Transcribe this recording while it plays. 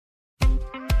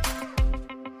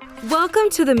Welcome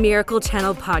to the Miracle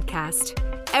Channel podcast.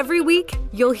 Every week,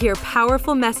 you'll hear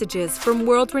powerful messages from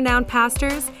world-renowned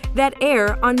pastors that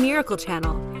air on Miracle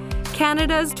Channel,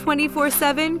 Canada's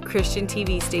 24/7 Christian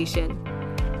TV station.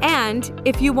 And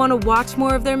if you want to watch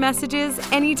more of their messages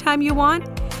anytime you want,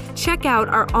 check out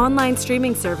our online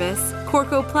streaming service,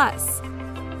 Corco Plus.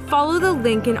 Follow the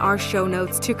link in our show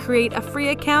notes to create a free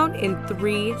account in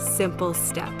 3 simple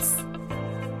steps.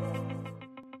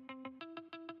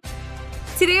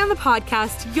 Today on the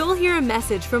podcast, you'll hear a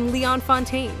message from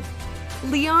Fontaine.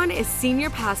 Leon is senior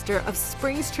pastor of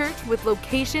Springs Church with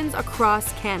locations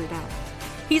across Canada.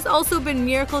 He's also been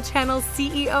Miracle Channel's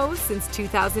CEO since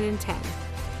 2010.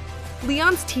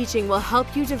 Leon's teaching will help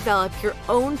you develop your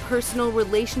own personal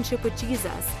relationship with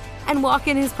Jesus and walk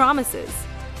in his promises.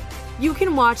 You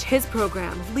can watch his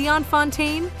program,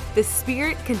 Fontaine, The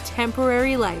Spirit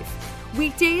Contemporary Life,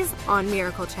 weekdays on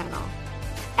Miracle Channel.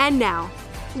 And now,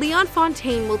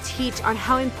 Fontaine will teach on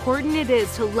how important it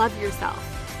is to love yourself.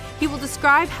 He will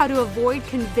describe how to avoid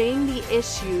conveying the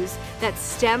issues that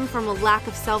stem from a lack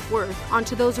of self-worth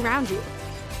onto those around you.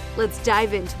 Let's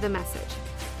dive into the message.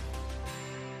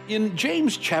 In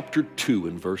James chapter 2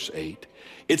 and verse 8,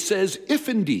 it says, "If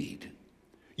indeed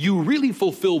you really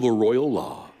fulfill the royal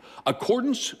law,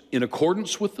 in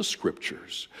accordance with the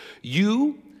scriptures,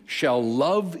 you shall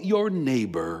love your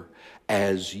neighbor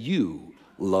as you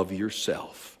love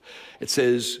yourself." It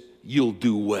says you'll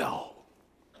do well.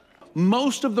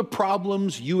 Most of the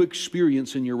problems you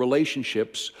experience in your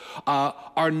relationships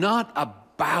are not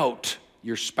about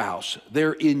your spouse.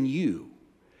 They're in you.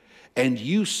 And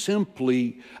you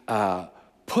simply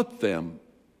put them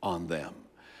on them.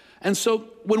 And so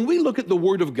when we look at the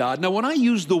Word of God, now when I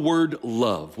use the word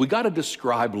love, we got to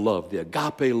describe love, the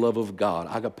agape love of God,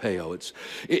 agapeo.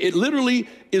 It literally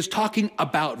is talking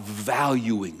about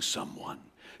valuing someone.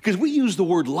 Because we use the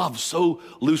word love so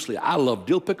loosely. I love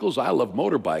dill pickles, I love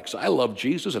motorbikes, I love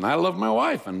Jesus, and I love my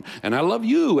wife, and I love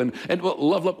you. And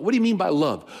love. What do you mean by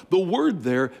love? The word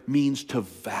there means to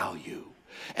value.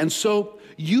 And so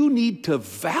you need to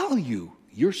value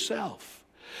yourself.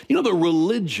 You know, the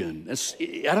religion,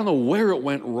 I don't know where it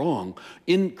went wrong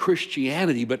in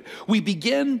Christianity, but we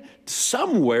begin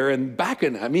somewhere and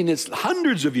it's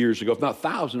hundreds of years ago, if not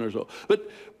thousands or so,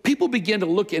 but people begin to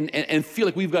look and feel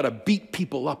like we've got to beat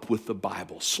people up with the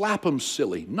Bible, slap them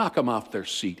silly, knock them off their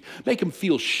seat, make them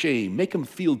feel shame, make them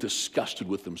feel disgusted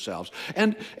with themselves.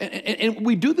 And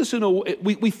we do this in a way,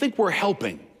 we think we're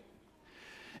helping.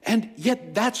 And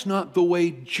yet that's not the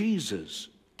way Jesus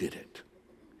did it.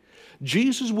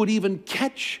 Jesus would even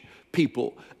catch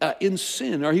people in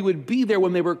sin, or he would be there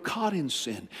when they were caught in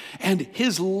sin. And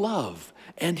his love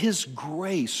and his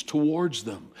grace towards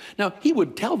them. Now, he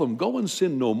would tell them, go and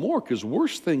sin no more, because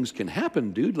worse things can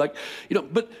happen, dude.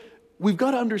 But we've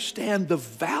got to understand the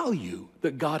value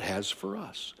that God has for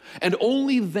us. And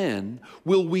only then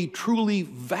will we truly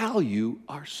value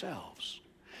ourselves.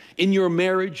 In your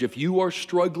marriage, if you are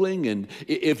struggling and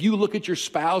if you look at your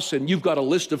spouse and you've got a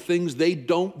list of things they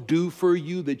don't do for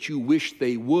you that you wish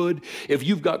they would, if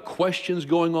you've got questions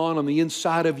going on the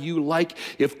inside of you, like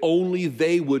if only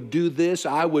they would do this,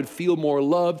 I would feel more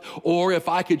loved, or if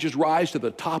I could just rise to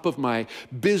the top of my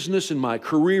business and my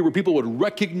career where people would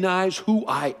recognize who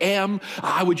I am,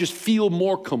 I would just feel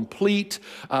more complete.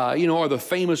 Or the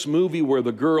famous movie where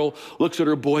the girl looks at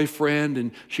her boyfriend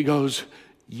and she goes,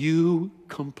 "You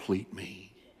complete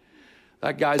me."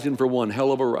 That guy's in for one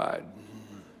hell of a ride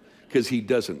because he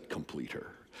doesn't complete her.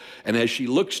 And as she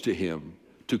looks to him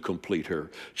to complete her,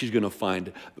 she's going to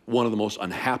find one of the most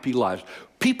unhappy lives.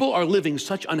 People are living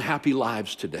such unhappy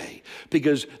lives today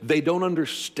because they don't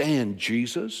understand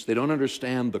Jesus. They don't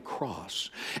understand the cross.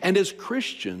 And as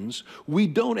Christians, we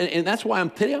don't, and that's why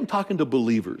today I'm talking to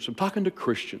believers. I'm talking to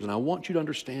Christians, and I want you to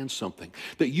understand something,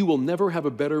 that you will never have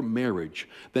a better marriage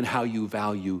than how you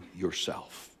value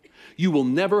yourself. You will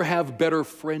never have better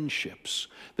friendships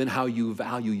than how you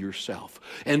value yourself.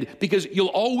 And because you'll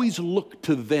always look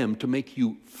to them to make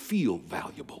you feel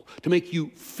valuable, to make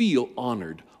you feel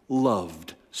honored,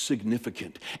 loved,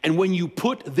 significant. And when you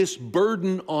put this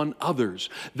burden on others,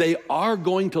 they are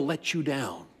going to let you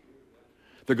down.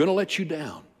 They're going to let you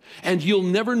down. And you'll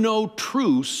never know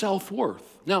true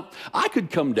self-worth. Now, I could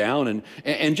come down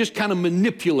and just kind of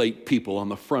manipulate people on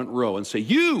the front row and say,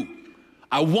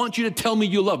 I want you to tell me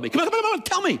you love me. Come on,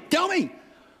 tell me.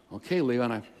 Okay,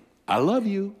 Leon, I love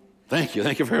you. Thank you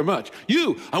very much.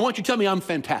 I want you to tell me I'm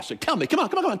fantastic. Tell me, come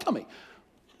on, tell me.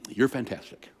 You're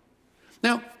fantastic.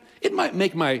 Now, it might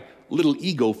make my little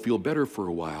ego feel better for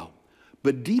a while,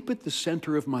 but deep at the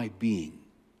center of my being,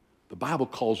 the Bible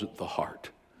calls it the heart.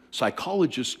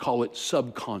 Psychologists call it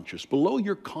subconscious, below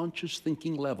your conscious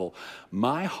thinking level.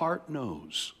 My heart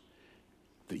knows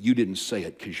that you didn't say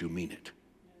it because you mean it.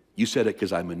 You said it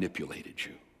because I manipulated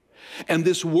you. And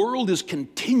this world is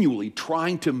continually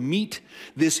trying to meet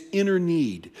this inner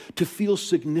need to feel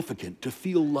significant, to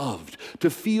feel loved, to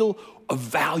feel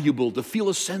valuable, to feel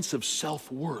a sense of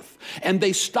self-worth. And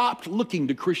they stopped looking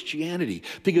to Christianity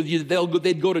because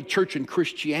they'd go to church and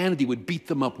Christianity would beat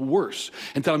them up worse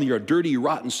and tell them you're a dirty,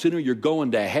 rotten sinner, you're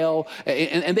going to hell.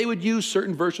 And they would use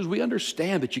certain verses. We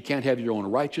understand that you can't have your own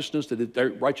righteousness,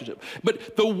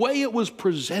 but the way it was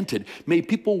presented made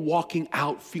people walking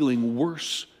out feeling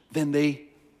worse than they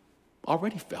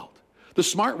already felt. The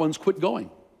smart ones quit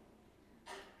going.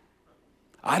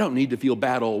 I don't need to feel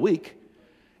bad all week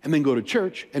and then go to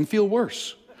church and feel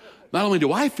worse. Not only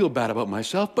do I feel bad about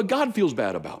myself, but God feels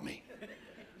bad about me.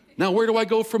 Now, where do I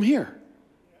go from here?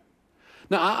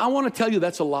 Now, I want to tell you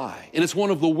that's a lie, and it's one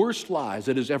of the worst lies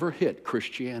that has ever hit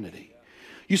Christianity.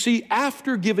 You see,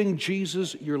 after giving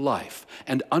Jesus your life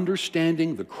and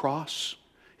understanding the cross,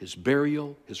 his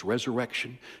burial, his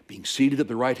resurrection, being seated at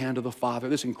the right hand of the Father,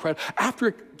 this incredible,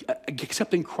 after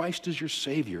accepting Christ as your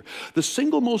Savior, the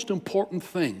single most important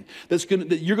thing that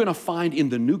you're going to find in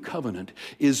the new covenant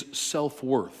is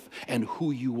self-worth and who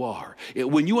you are.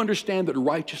 When you understand that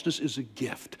righteousness is a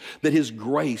gift, that his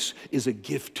grace is a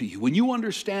gift to you, when you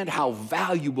understand how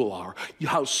valuable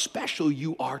how special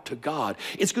you are to God,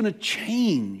 it's going to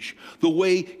change the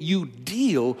way you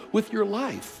deal with your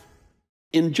life.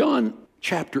 In John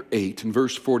chapter 8 and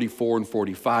verse 44 and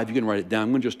 45, you can write it down. I'm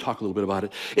going to just talk a little bit about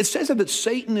it. It says that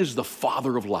Satan is the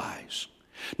father of lies.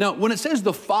 Now, when it says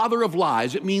the father of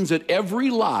lies, it means that every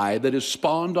lie that is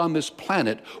spawned on this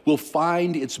planet will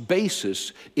find its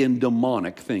basis in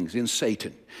demonic things, in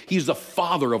Satan. He's the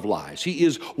father of lies. He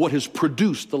is what has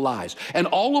produced the lies. And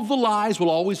all of the lies will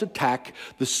always attack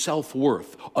the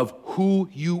self-worth of who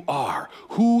you are,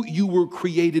 who you were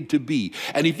created to be.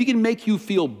 And if he can make you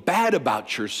feel bad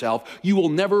about yourself, you will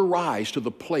never rise to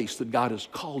the place that God has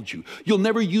called you. You'll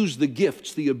never use the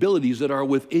gifts, the abilities that are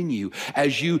within you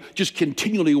as you just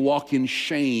continually walk in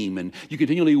shame and you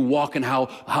continually walk in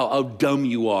how dumb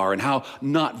you are and how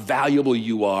not valuable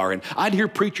you are. And I'd hear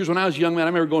preachers when I was a young man. I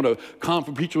remember going to a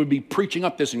conference. Preacher would be preaching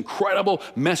up this incredible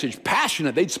message,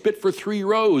 passionate. They'd spit for 3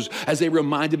 rows as they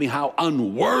reminded me how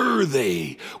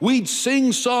unworthy. We'd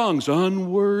sing songs,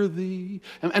 unworthy.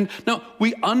 And now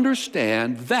we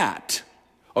understand that,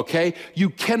 okay?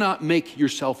 You cannot make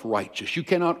yourself righteous. You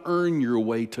cannot earn your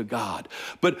way to God.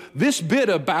 But this bit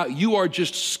about you are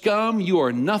just scum, you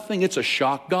are nothing, it's a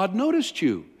shock God noticed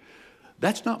you.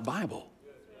 That's not Bible.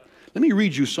 Let me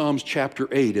read you Psalms chapter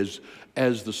 8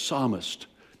 as the psalmist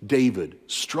David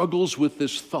struggles with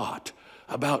this thought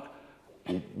about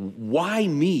why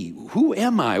me? Who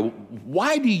am I?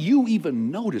 Why do you even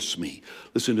notice me?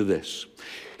 Listen to this.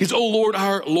 He's, "O Lord,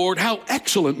 our Lord, how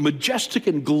excellent, majestic,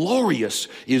 and glorious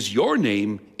is your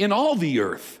name in all the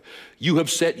earth. You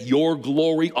have set your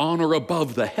glory, honor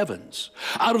above the heavens.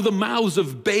 Out of the mouths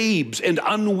of babes and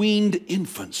unweaned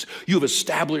infants, you have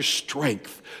established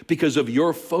strength because of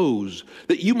your foes,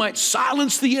 that you might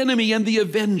silence the enemy and the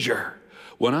avenger.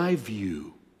 When I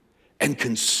view and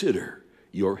consider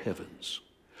your heavens,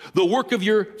 the work of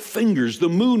your fingers, the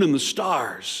moon and the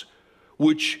stars,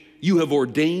 which you have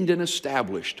ordained and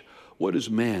established, what is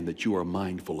man that you are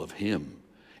mindful of him,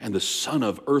 and the son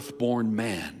of earthborn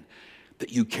man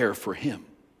that you care for him?"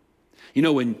 You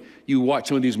know, when you watch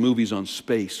some of these movies on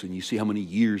space and you see how many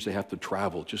years they have to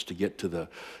travel just to get to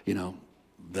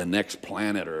the next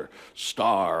planet or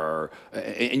star,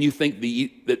 and you think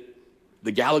that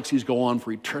the galaxies go on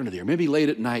for eternity, or maybe late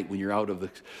at night when you're out of the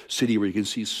city where you can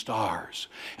see stars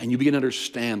and you begin to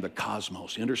understand the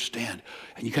cosmos, you understand,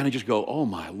 and you kind of just go, oh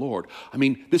my Lord. I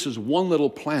mean, this is one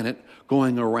little planet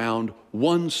going around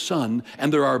one sun,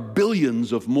 and there are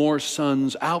billions of more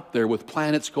suns out there with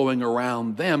planets going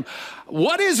around them.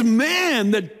 What is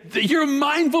man that you're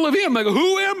mindful of him? Like,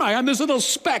 who am I? I'm this little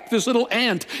speck, this little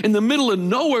ant in the middle of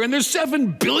nowhere, and there's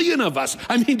 7 billion of us.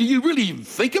 I mean, do you really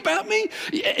think about me?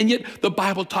 And yet the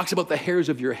Bible talks about the hairs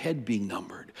of your head being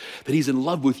numbered, that he's in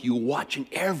love with you, watching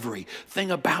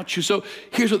everything about you. So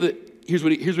here's what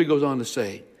he goes on to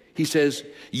say. He says,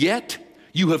 "Yet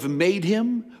you have made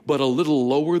him but a little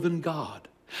lower than God."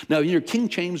 Now, in your King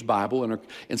James Bible and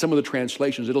in some of the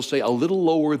translations, it'll say a little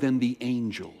lower than the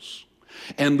angels.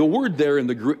 And the word there in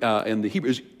the Hebrew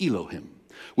is Elohim,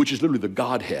 which is literally the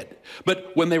Godhead.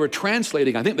 But when they were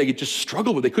translating, I think they just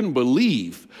struggled with it. They couldn't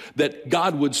believe that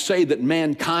God would say that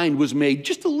mankind was made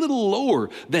just a little lower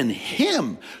than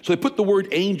him. So they put the word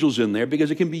angels in there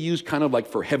because it can be used kind of like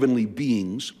for heavenly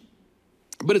beings.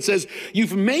 But it says,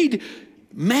 you've made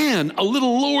man a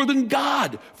little lower than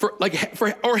God for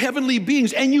our heavenly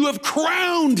beings, and you have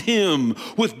crowned him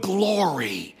with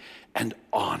glory and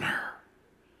honor.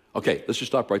 Okay, let's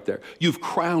just stop right there. You've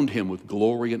crowned him with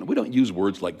glory, and we don't use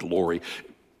words like glory.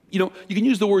 You know, you can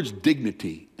use the words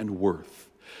dignity and worth.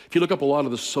 If you look up a lot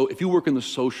of if you work in the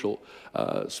social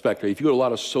spectrum, if you go to a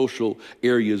lot of social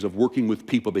areas of working with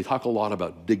people, they talk a lot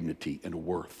about dignity and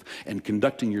worth and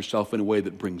conducting yourself in a way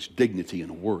that brings dignity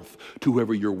and worth to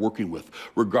whoever you're working with,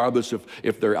 regardless of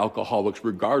if they're alcoholics,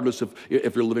 regardless of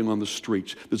if you're living on the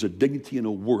streets. There's a dignity and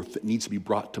a worth that needs to be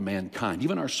brought to mankind.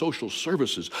 Even our social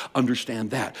services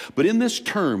understand that. But in this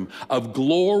term of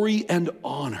glory and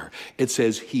honor, it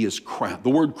says he is crowned. The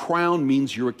word crown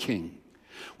means you're a king.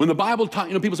 When the Bible taught,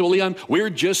 people say, well, Leon, we're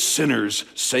just sinners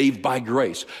saved by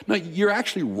grace. No, you're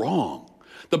actually wrong.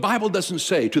 The Bible doesn't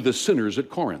say to the sinners at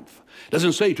Corinth. It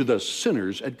doesn't say to the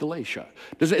sinners at Galatia.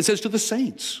 It says to the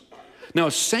saints. Now,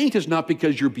 a saint is not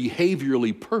because you're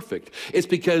behaviorally perfect. It's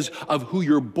because of who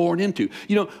you're born into.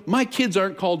 My kids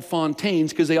aren't called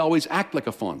Fontaines because they always act like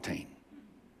a Fontaine.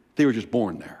 They were just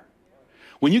born there.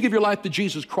 When you give your life to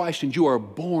Jesus Christ and you are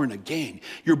born again,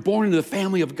 you're born into the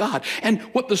family of God. And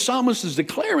what the psalmist is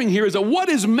declaring here is that what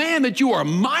is man that you are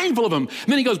mindful of him? And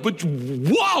then he goes, but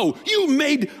whoa, you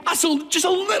made us just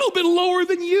a little bit lower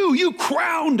than you. You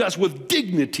crowned us with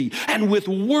dignity and with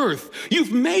worth.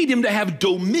 You've made him to have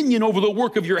dominion over the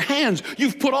work of your hands.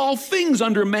 You've put all things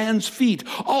under man's feet,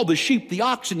 all the sheep, the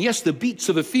oxen, yes, the beasts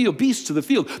of the field,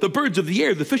 the birds of the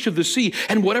air, the fish of the sea,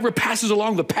 and whatever passes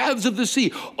along the paths of the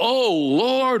sea.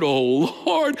 Oh, Lord,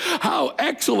 how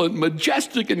excellent,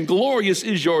 majestic, and glorious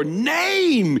is your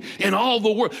name in all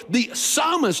the world. The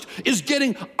psalmist is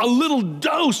getting a little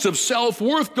dose of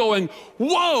self-worth going,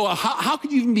 whoa, how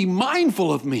can you even be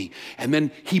mindful of me? And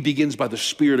then he begins by the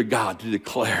Spirit of God to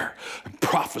declare and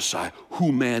prophesy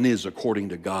who man is according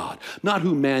to God. Not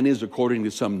who man is according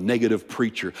to some negative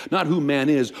preacher. Not who man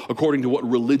is according to what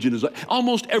religion is.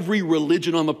 Almost every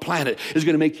religion on the planet is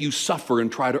going to make you suffer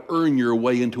and try to earn your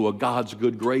way into a God's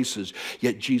good graces.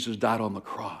 Yet Jesus died on the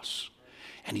cross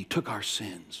and he took our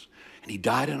sins and he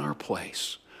died in our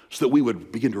place so that we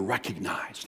would begin to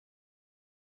recognize.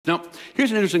 Now,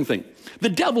 here's an interesting thing. The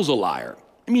devil's a liar.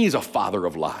 I mean, he's a father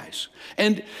of lies.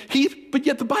 But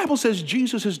yet the Bible says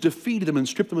Jesus has defeated him and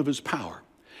stripped him of his power.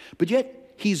 But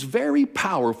yet he's very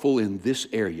powerful in this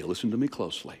area. Listen to me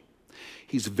closely.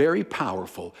 He's very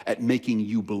powerful at making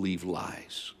you believe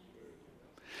lies.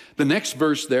 The next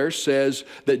verse there says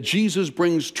that Jesus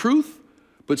brings truth,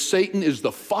 but Satan is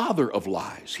the father of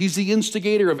lies. He's the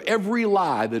instigator of every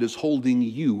lie that is holding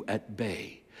you at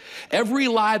bay. Every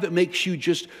lie that makes you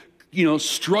just,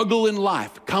 struggle in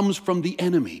life comes from the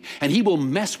enemy, and he will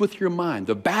mess with your mind.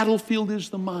 The battlefield is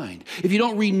the mind. If you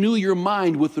don't renew your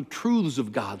mind with the truths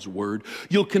of God's word,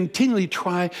 you'll continually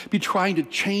be trying to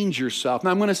change yourself. Now,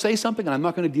 I'm going to say something, and I'm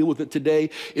not going to deal with it today.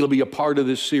 It'll be a part of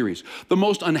this series. The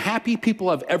most unhappy people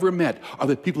I've ever met are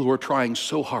the people who are trying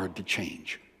so hard to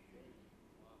change.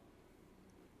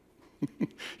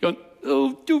 That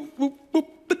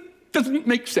doesn't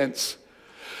make sense.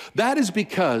 That is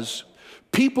because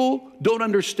people don't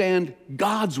understand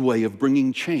God's way of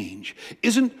bringing change.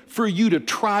 Isn't for you to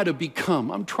try to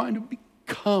become. I'm trying to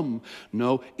become.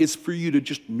 No, it's for you to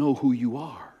just know who you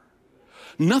are.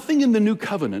 Nothing in the new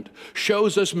covenant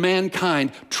shows us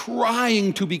mankind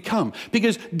trying to become.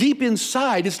 Because deep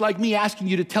inside, it's like me asking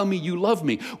you to tell me you love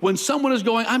me. When someone is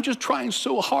going, I'm just trying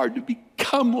so hard to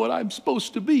become what I'm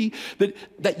supposed to be,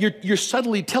 that you're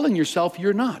subtly telling yourself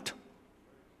you're not.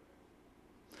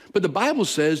 But the Bible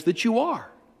says that you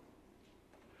are.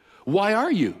 Why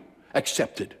are you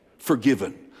accepted,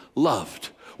 forgiven,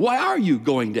 loved? Why are you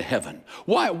going to heaven?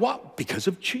 Why? Because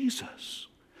of Jesus,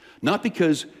 not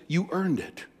because you earned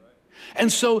it.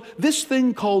 And so this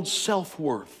thing called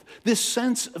self-worth, this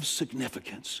sense of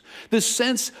significance, this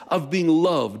sense of being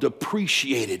loved,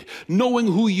 appreciated, knowing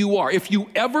who you are, if you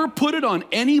ever put it on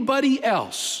anybody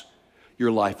else,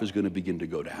 your life is going to begin to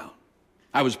go down.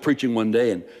 I was preaching one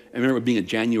day, and I remember it being a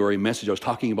January message. I was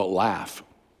talking about laugh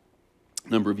a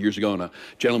number of years ago, and a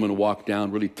gentleman walked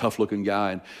down, really tough-looking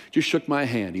guy, and just shook my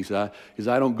hand. He said,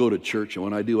 I don't go to church, and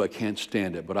when I do, I can't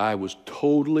stand it. But I was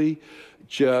totally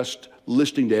just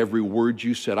listening to every word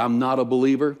you said. I'm not a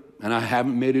believer, and I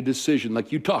haven't made a decision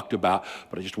like you talked about,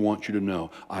 but I just want you to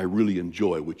know I really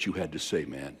enjoy what you had to say,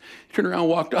 man. He turned around and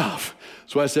walked off.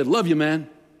 So I said, love you, man.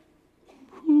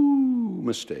 Ooh,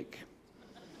 mistake.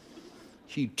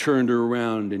 He turned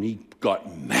around and he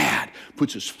got mad,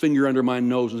 puts his finger under my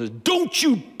nose and says, don't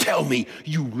you tell me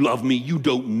you love me, you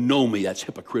don't know me. That's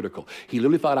hypocritical. He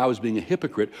literally thought I was being a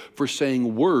hypocrite for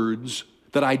saying words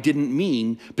that I didn't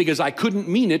mean because I couldn't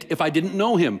mean it if I didn't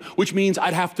know him, which means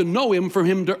I'd have to know him for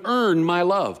him to earn my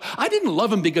love. I didn't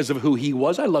love him because of who he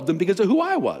was. I loved him because of who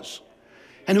I was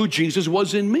and who Jesus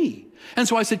was in me. And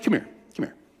so I said, come here.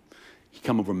 He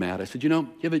come over mad. I said, you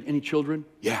have any children?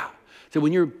 Yeah. I said,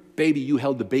 when you're a baby, you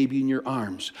held the baby in your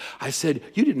arms. I said,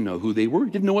 you didn't know who they were.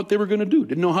 You didn't know what they were going to do.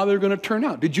 Didn't know how they were going to turn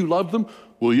out. Did you love them?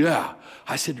 Well, yeah.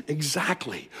 I said,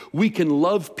 exactly. We can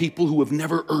love people who have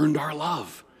never earned our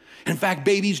love. In fact,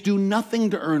 babies do nothing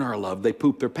to earn our love. They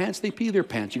poop their pants, they pee their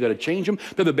pants. You got to change them.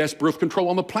 They're the best birth control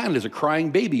on the planet is a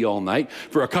crying baby all night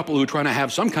for a couple who are trying to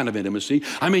have some kind of intimacy.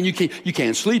 I mean, you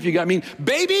can't sleep.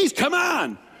 Babies, come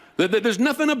on. There's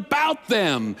nothing about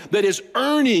them that is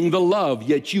earning the love,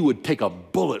 yet you would take a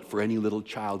bullet for any little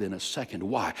child in a second.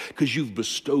 Why? Because you've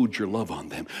bestowed your love on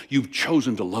them. You've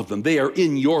chosen to love them. They are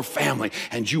in your family,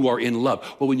 and you are in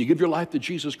love. Well, when you give your life to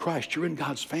Jesus Christ, you're in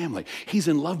God's family. He's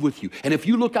in love with you. And if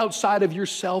you look outside of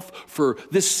yourself for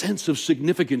this sense of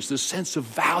significance, this sense of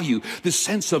value, this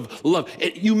sense of love,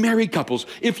 you married couples,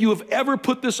 if you have ever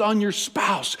put this on your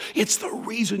spouse, it's the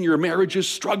reason your marriage is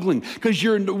struggling, because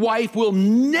your wife will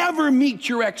never meet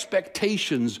your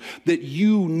expectations that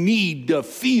you need to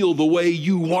feel the way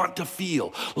you want to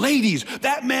feel. Ladies,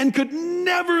 that man could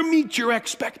never meet your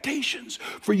expectations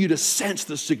for you to sense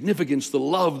the significance, the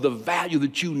love, the value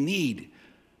that you need.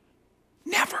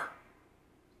 Never.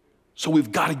 So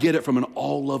we've got to get it from an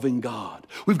all-loving God.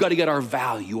 We've got to get our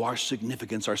value, our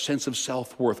significance, our sense of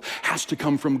self-worth has to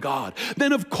come from God.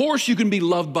 Then, of course, you can be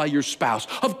loved by your spouse.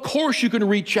 Of course, you can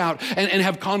reach out and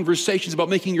have conversations about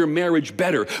making your marriage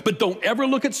better. But don't ever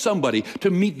look at somebody to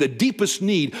meet the deepest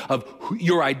need of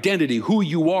your identity, who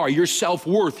you are, your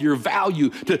self-worth, your value,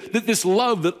 this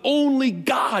love that only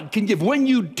God can give. When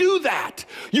you do that,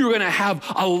 you're going to have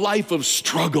a life of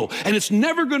struggle. And it's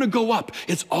never going to go up.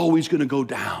 It's always going to go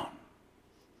down.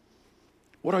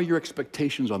 What are your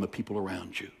expectations on the people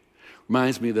around you?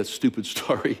 Reminds me of that stupid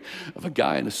story of a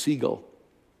guy and a seagull.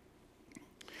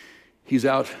 He's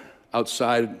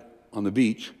outside on the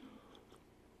beach,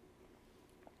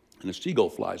 and a seagull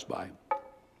flies by.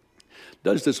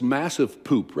 Does this massive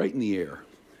poop right in the air.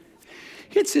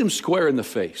 Hits him square in the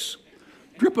face,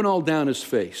 dripping all down his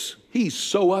face. He's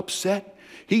so upset.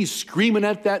 He's screaming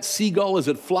at that seagull as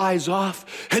it flies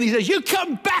off. And he says, you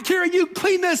come back here and you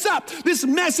clean this up. This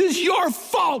mess is your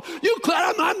fault.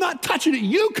 I'm not touching it.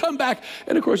 You come back.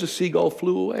 And of course, the seagull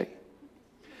flew away.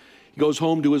 He goes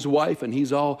home to his wife and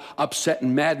he's all upset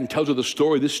and mad and tells her the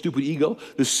story. This stupid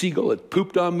seagull that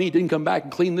pooped on me, didn't come back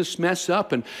and clean this mess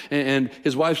up. And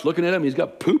his wife's looking at him. He's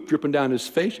got poop dripping down his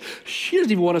face. She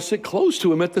doesn't even want to sit close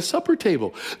to him at the supper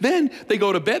table. Then they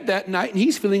go to bed that night and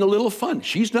he's feeling a little fun.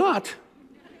 She's not.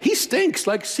 He stinks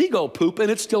like seagull poop, and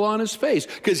it's still on his face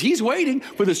because he's waiting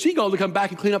for the seagull to come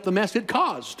back and clean up the mess it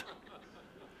caused.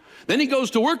 Then he goes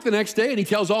to work the next day, and he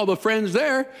tells all the friends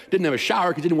there, didn't have a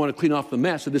shower because he didn't want to clean off the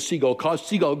mess that the seagull caused.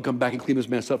 Seagull can come back and clean his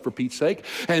mess up for Pete's sake.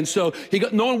 And so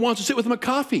no one wants to sit with him at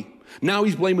coffee. Now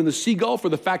he's blaming the seagull for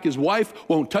the fact his wife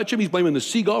won't touch him. He's blaming the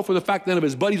seagull for the fact none of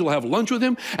his buddies will have lunch with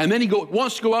him. And then he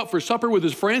wants to go out for supper with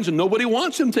his friends, and nobody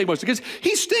wants him to take much because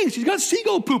he stinks. He's got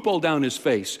seagull poop all down his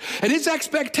face. And his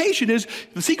expectation is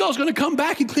the seagull's going to come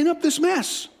back and clean up this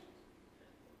mess.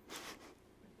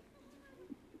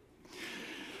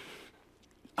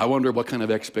 I wonder what kind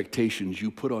of expectations you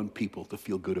put on people to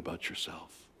feel good about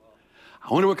yourself.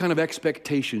 I wonder what kind of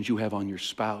expectations you have on your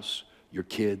spouse, your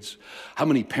kids. How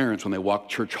many parents, when they walk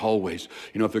church hallways,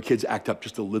 if their kids act up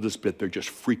just a little bit, they're just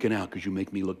freaking out because you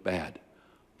make me look bad.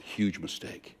 Huge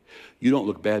mistake. You don't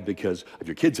look bad because of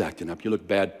your kids acting up. You look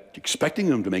bad expecting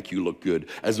them to make you look good,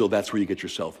 as though that's where you get your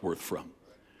self-worth from.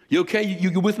 You okay?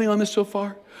 You with me on this so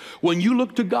far? When you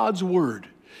look to God's word,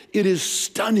 it is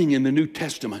stunning in the New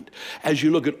Testament as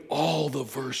you look at all the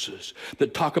verses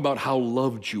that talk about how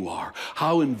loved you are,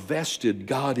 how invested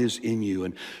God is in you.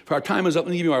 And for our time is up,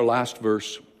 let me give you our last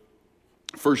verse,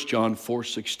 1 John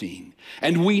 4:16.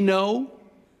 And we know,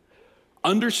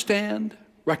 understand,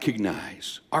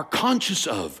 recognize, are conscious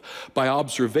of by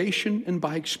observation and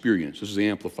by experience. This is the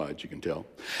Amplified, you can tell.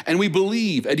 And we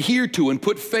believe, adhere to, and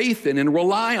put faith in and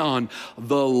rely on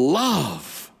the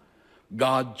love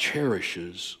God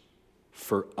cherishes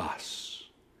for us.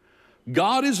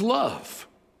 God is love,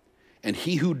 and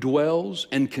he who dwells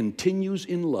and continues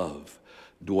in love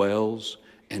dwells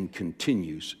and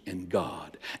continues in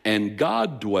God, and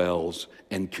God dwells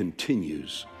and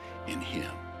continues in him.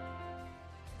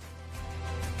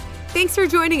 Thanks for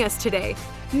joining us today.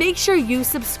 Make sure you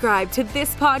subscribe to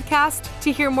this podcast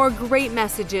to hear more great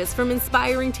messages from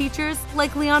inspiring teachers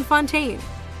like Leon Fontaine.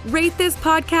 Rate this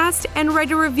podcast and write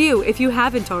a review if you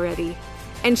haven't already.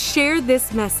 and share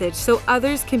this message so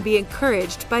others can be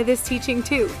encouraged by this teaching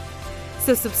too.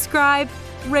 So subscribe,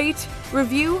 rate,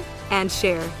 review, and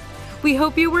share. We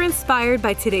hope you were inspired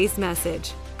by today's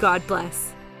message. God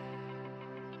bless.